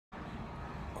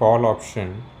call option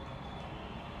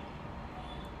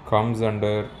comes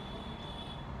under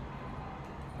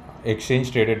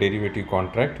exchange traded derivative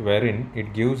contract, wherein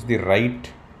it gives the right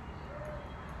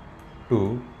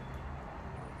to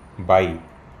buy,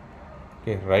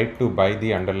 okay, right to buy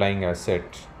the underlying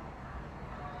asset,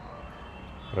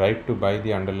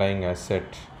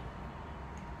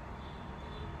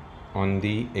 on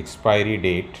the expiry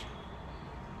date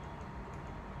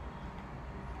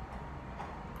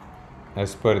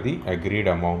as per the agreed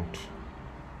amount.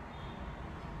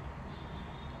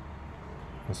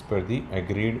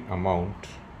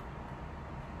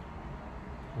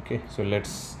 Okay, so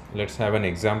let's have an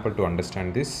example to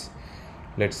understand this.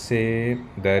 Let's say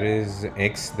there is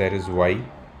X, there is Y.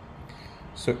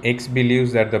 So X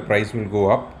believes that the price will go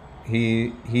up.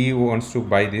 He wants to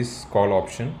buy this call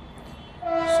option.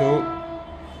 So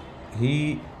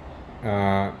he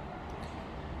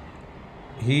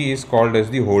is called as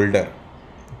the holder.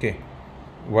 Okay,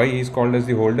 why he is called as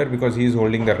the holder? Because he is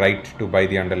holding the right to buy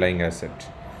the underlying asset.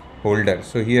 Holder,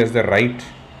 so he has the right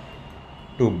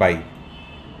to buy.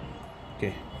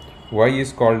 Okay, Y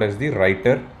is called as the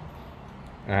writer,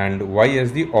 and Y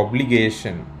has the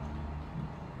obligation.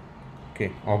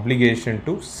 Okay, obligation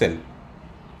to sell.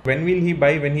 When will he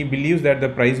buy? When he believes that the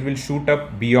price will shoot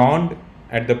up beyond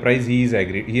at the price he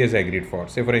has agreed for.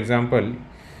 Say for example,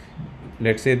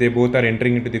 let's say they both are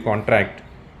entering into the contract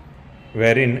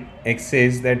wherein X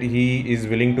says that he is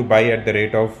willing to buy at the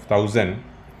rate of 1000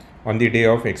 on the day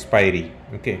of expiry.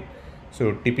 Okay,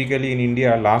 so typically in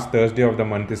India, last Thursday of the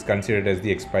month is considered as the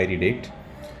expiry date.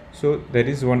 So there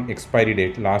is one expiry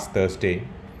date, last Thursday.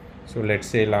 So let's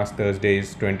say last Thursday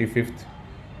is 25th.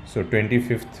 So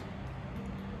 25th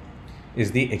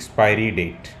is the expiry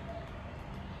date.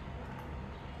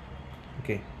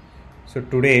 Okay, so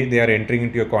today they are entering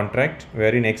into a contract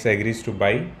wherein X agrees to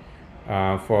buy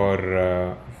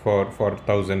for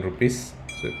 1000 rupees.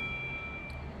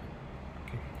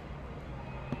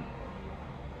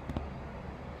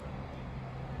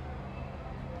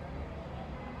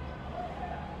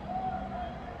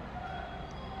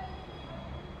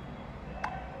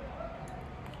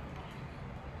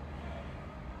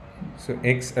 So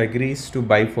X agrees to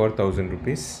buy for 1000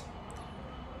 rupees.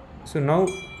 So now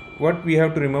what we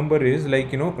have to remember is,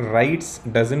 like, rights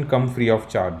doesn't come free of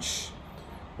charge.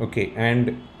 Okay,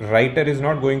 and writer is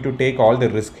not going to take all the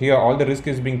risk here. All the risk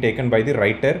is being taken by the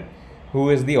writer, who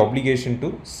has the obligation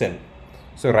to sell.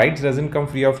 So rights doesn't come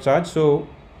free of charge. So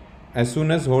as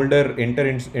soon as holder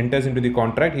enters into the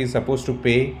contract, he is supposed to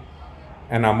pay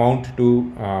an amount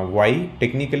to Y.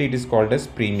 Technically it is called as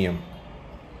premium.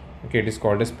 Okay, it is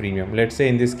called as premium. Let's say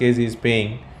in this case he is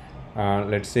paying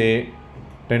let's say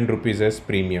 10 rupees as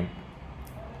premium.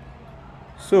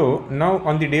 So now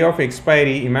on the day of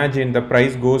expiry, imagine the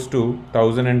price goes to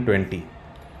 1020.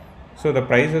 So the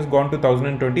price has gone to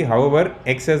 1020. However,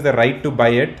 X has the right to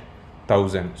buy at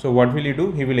 1000. So what will he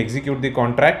do? He will execute the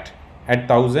contract at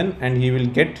 1000 and he will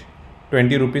get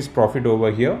 20 rupees profit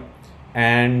over here,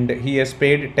 and he has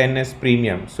paid 10 as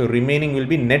premium. So remaining will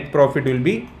be net profit will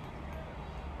be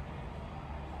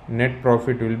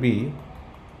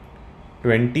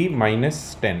 20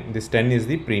 minus 10. This 10 is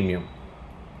the premium.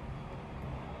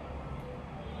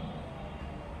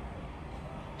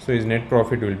 So his net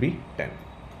profit will be 10.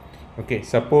 Okay,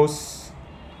 suppose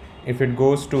if it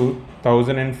goes to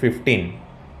 1015.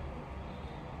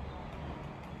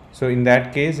 So in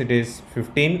that case it is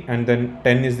 15 and then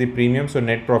 10 is the premium. So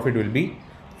net profit will be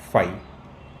 5.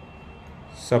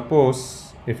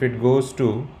 Suppose if it goes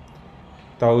to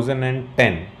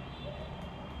 1010.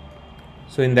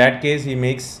 So in that case he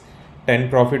makes 10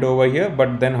 profit over here,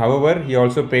 but then however he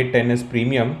also paid 10 as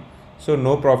premium. So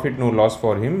no profit, no loss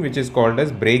for him, which is called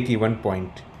as break even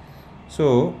point.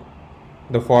 So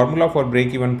the formula for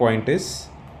break even point is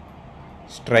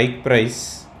strike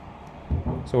price.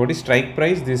 So what is strike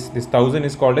price? This 1000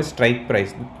 is called as strike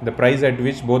price, the price at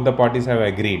which both the parties have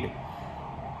agreed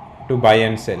to buy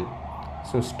and sell.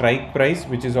 So strike price,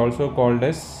 which is also called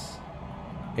as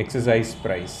exercise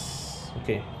price.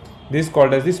 Okay, this is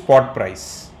called as the spot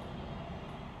price.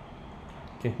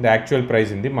 Okay, the actual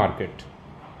price in the market.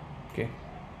 Okay,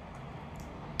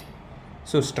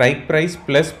 so strike price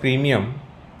plus premium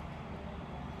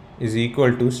is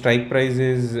equal to, strike price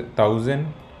is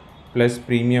 1000 plus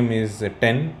premium is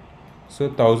 10. So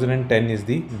 1010 is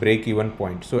the break even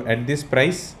point. So at this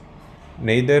price,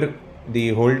 neither the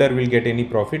holder will get any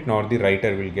profit nor the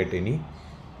writer will get any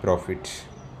profit.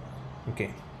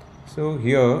 Okay, so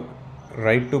here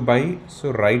right to buy,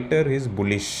 so writer is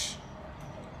bullish.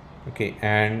 Okay,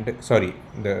 and sorry,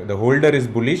 the holder is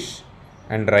bullish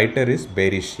and writer is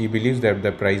bearish. He believes that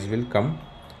the price will come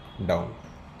down.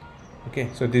 Okay,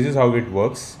 so this is how it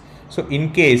works. So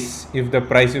in case if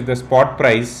the spot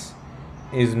price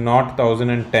is not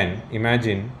 1010,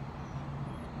 imagine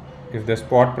if the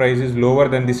spot price is lower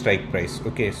than the strike price.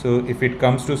 Okay, so if it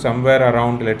comes to somewhere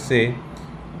around, let's say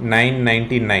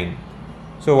 999,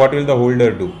 so what will the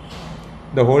holder do?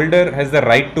 The holder has the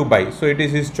right to buy, so it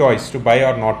is his choice to buy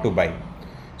or not to buy.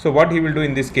 So what he will do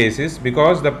in this case is,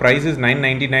 because the price is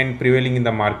 999 prevailing in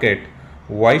the market,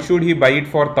 why should he buy it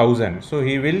for 1000? So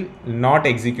he will not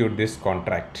execute this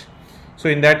contract. So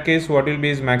in that case, what will be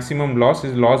his maximum loss?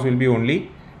 His loss will be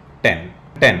only 10.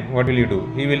 What will he do?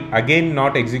 He will again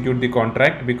not execute the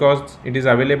contract because it is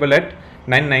available at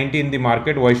 990 in the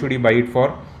market. Why should he buy it for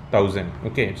 1000?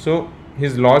 Okay, so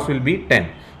his loss will be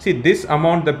 10. See, this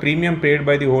amount, the premium paid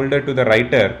by the holder to the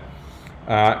writer,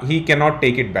 he cannot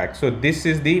take it back. So this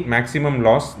is the maximum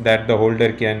loss that the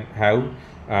holder can have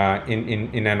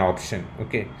in an option.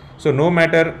 Okay, so no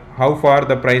matter how far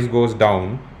the price goes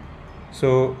down,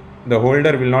 so the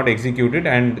holder will not execute it,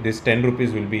 and this 10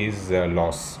 rupees will be his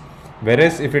loss.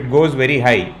 Whereas if it goes very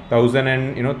high, 1000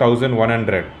 and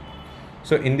 1100,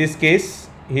 so in this case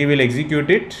he will execute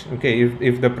it. Okay,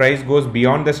 if the price goes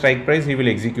beyond the strike price, he will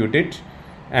execute it.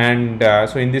 And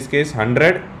so in this case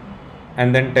 100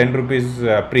 and then 10 rupees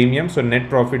premium, so net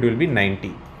profit will be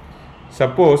 90.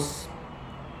 Suppose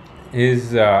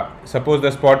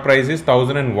the spot price is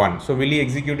 1001, so will he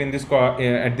execute in this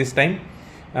at this time?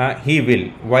 He will.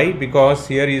 Why? Because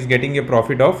here he is getting a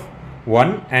profit of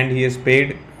 1 and he has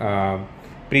paid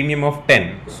premium of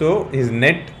 10, so his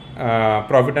net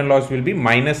profit and loss will be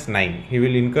minus 9. He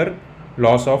will incur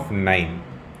loss of 9.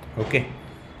 Okay,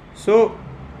 so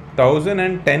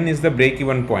 1010 is the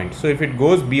break-even point. So if it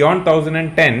goes beyond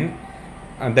 1010,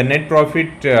 the net profit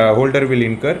holder will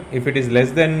incur. If it is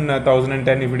less than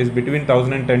 1010, if it is between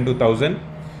 1010 to 1000,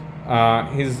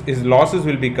 his losses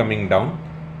will be coming down,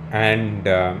 and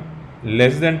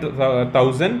less than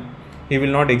 1000, he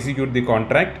will not execute the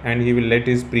contract and he will let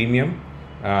his premium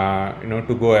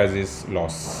to go as his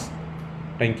loss.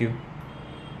 Thank you.